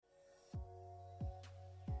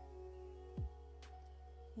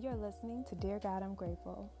You're listening to Dear God, I'm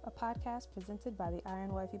Grateful, a podcast presented by the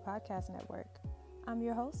Iron Wifey Podcast Network. I'm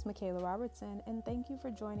your host, Michaela Robertson, and thank you for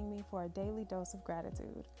joining me for a daily dose of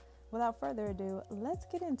gratitude. Without further ado, let's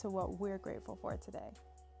get into what we're grateful for today.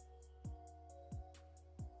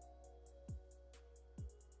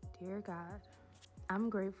 Dear God, I'm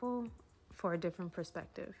grateful for a different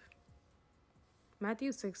perspective.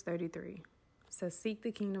 Matthew 6:33 says, "Seek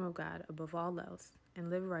the kingdom of God above all else and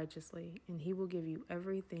live righteously, and he will give you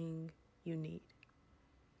everything you need."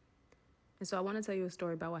 And so I want to tell you a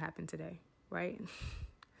story about what happened today, right?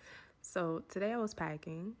 So today I was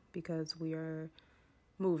packing because we are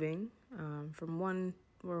moving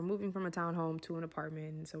we're moving from a townhome to an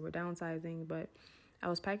apartment, and so we're downsizing, but I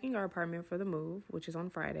was packing our apartment for the move, which is on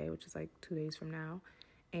Friday, which is like 2 days from now.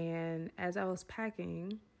 And as I was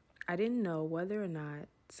packing, I didn't know whether or not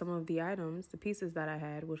some of the items, the pieces that I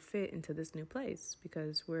had, would fit into this new place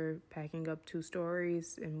because we're packing up 2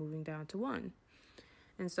 stories and moving down to 1.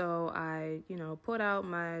 And so I, pulled out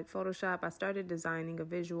my Photoshop. I started designing a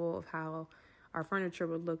visual of how our furniture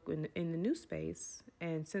would look in the new space.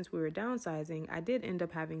 And since we were downsizing, I did end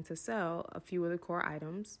up having to sell a few of the core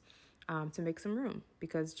items to make some room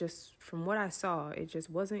because just from what I saw, it just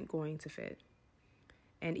wasn't going to fit.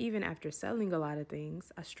 And even after selling a lot of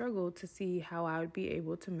things, I struggled to see how I would be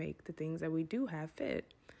able to make the things that we do have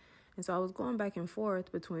fit. And so I was going back and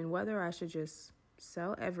forth between whether I should just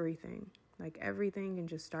sell everything, and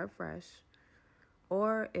just start fresh,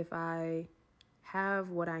 or if I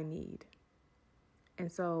have what I need.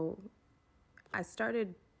 And so I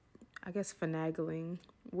started, finagling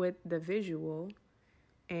with the visual,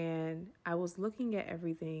 and I was looking at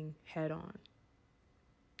everything head on.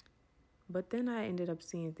 But then I ended up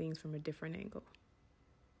seeing things from a different angle.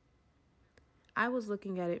 I was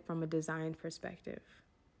looking at it from a design perspective.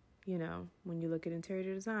 When you look at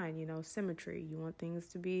interior design, symmetry, you want things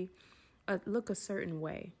to look a certain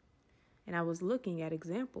way. And I was looking at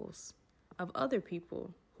examples of other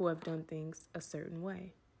people who have done things a certain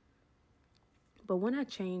way. But when I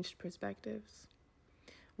changed perspectives,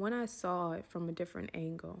 when I saw it from a different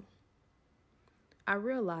angle, I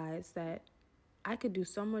realized that I could do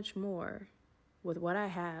so much more with what I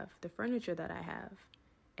have, the furniture that I have,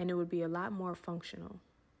 and it would be a lot more functional.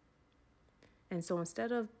 And so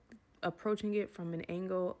instead of approaching it from an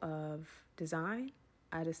angle of design,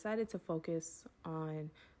 I decided to focus on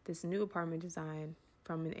this new apartment design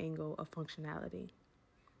from an angle of functionality.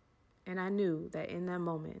 And I knew that in that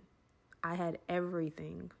moment, I had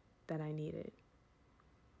everything that I needed.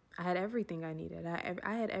 I had everything I needed.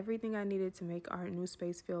 I had everything I needed to make our new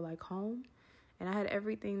space feel like home. And I had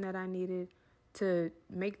everything that I needed to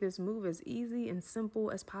make this move as easy and simple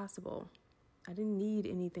as possible. I didn't need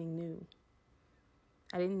anything new.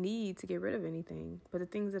 I didn't need to get rid of anything. But the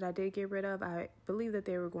things that I did get rid of, I believe that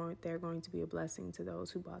they're going to be a blessing to those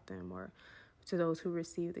who bought them or to those who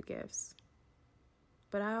received the gifts.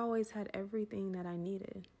 But I always had everything that I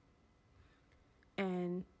needed.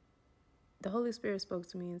 And the Holy Spirit spoke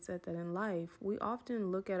to me and said that in life, we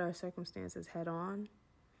often look at our circumstances head on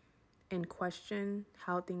and question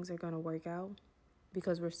how things are going to work out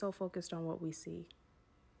because we're so focused on what we see.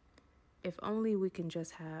 If only we can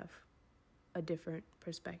just have a different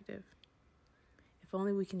perspective. If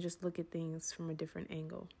only we can just look at things from a different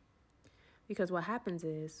angle. Because what happens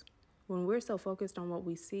is when we're so focused on what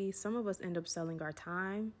we see, some of us end up selling our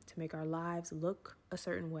time to make our lives look a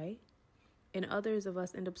certain way. And others of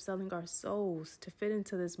us end up selling our souls to fit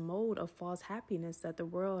into this mold of false happiness that the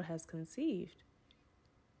world has conceived.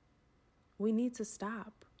 We need to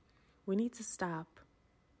stop. We need to stop.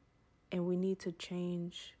 And we need to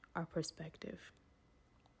change our perspective.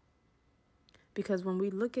 Because when we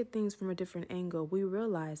look at things from a different angle, we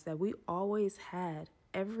realize that we always had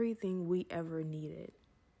everything we ever needed.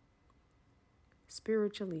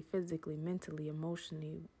 Spiritually, physically, mentally,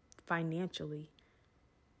 emotionally, financially.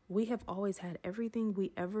 We have always had everything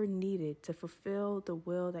we ever needed to fulfill the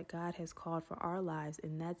will that God has called for our lives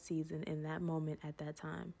in that season, in that moment, at that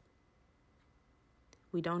time.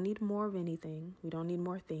 We don't need more of anything. We don't need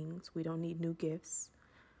more things. We don't need new gifts.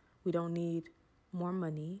 We don't need more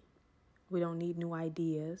money. We don't need new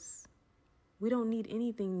ideas. We don't need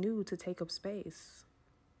anything new to take up space.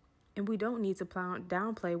 And we don't need to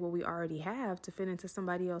downplay what we already have to fit into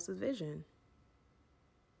somebody else's vision.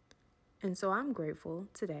 And so I'm grateful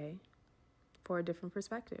today for a different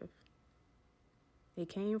perspective. It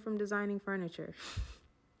came from designing furniture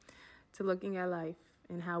to looking at life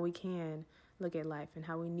and how we can look at life and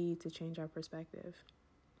how we need to change our perspective.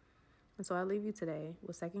 And so I leave you today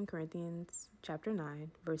with 2 Corinthians chapter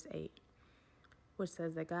 9, verse 8, which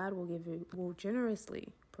says that God will generously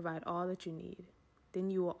provide all that you need then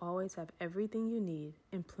you will always have everything you need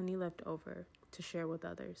and plenty left over to share with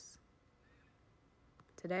others.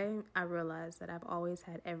 Today, I realize that I've always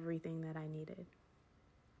had everything that I needed.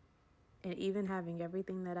 And even having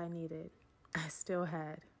everything that I needed, I still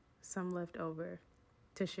had some left over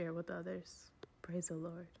to share with others. Praise the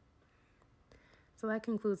Lord. So that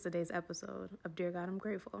concludes today's episode of Dear God, I'm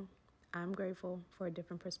Grateful. I'm grateful for a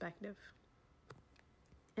different perspective.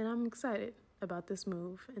 And I'm excited about this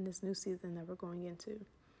move and this new season that we're going into.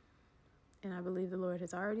 And I believe the Lord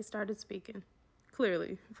has already started speaking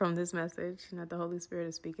clearly from this message, and that the Holy Spirit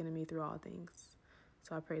is speaking to me through all things.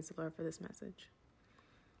 So I praise the Lord for this message.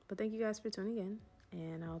 But thank you guys for tuning in,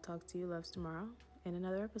 and I'll talk to you loves tomorrow in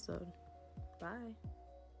another episode. Bye.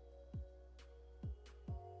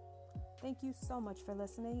 Thank you so much for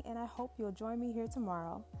listening, and I hope you'll join me here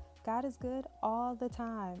tomorrow. God is good all the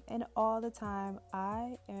time, and all the time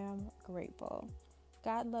I am grateful.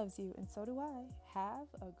 God loves you, and so do I. Have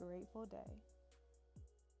a grateful day.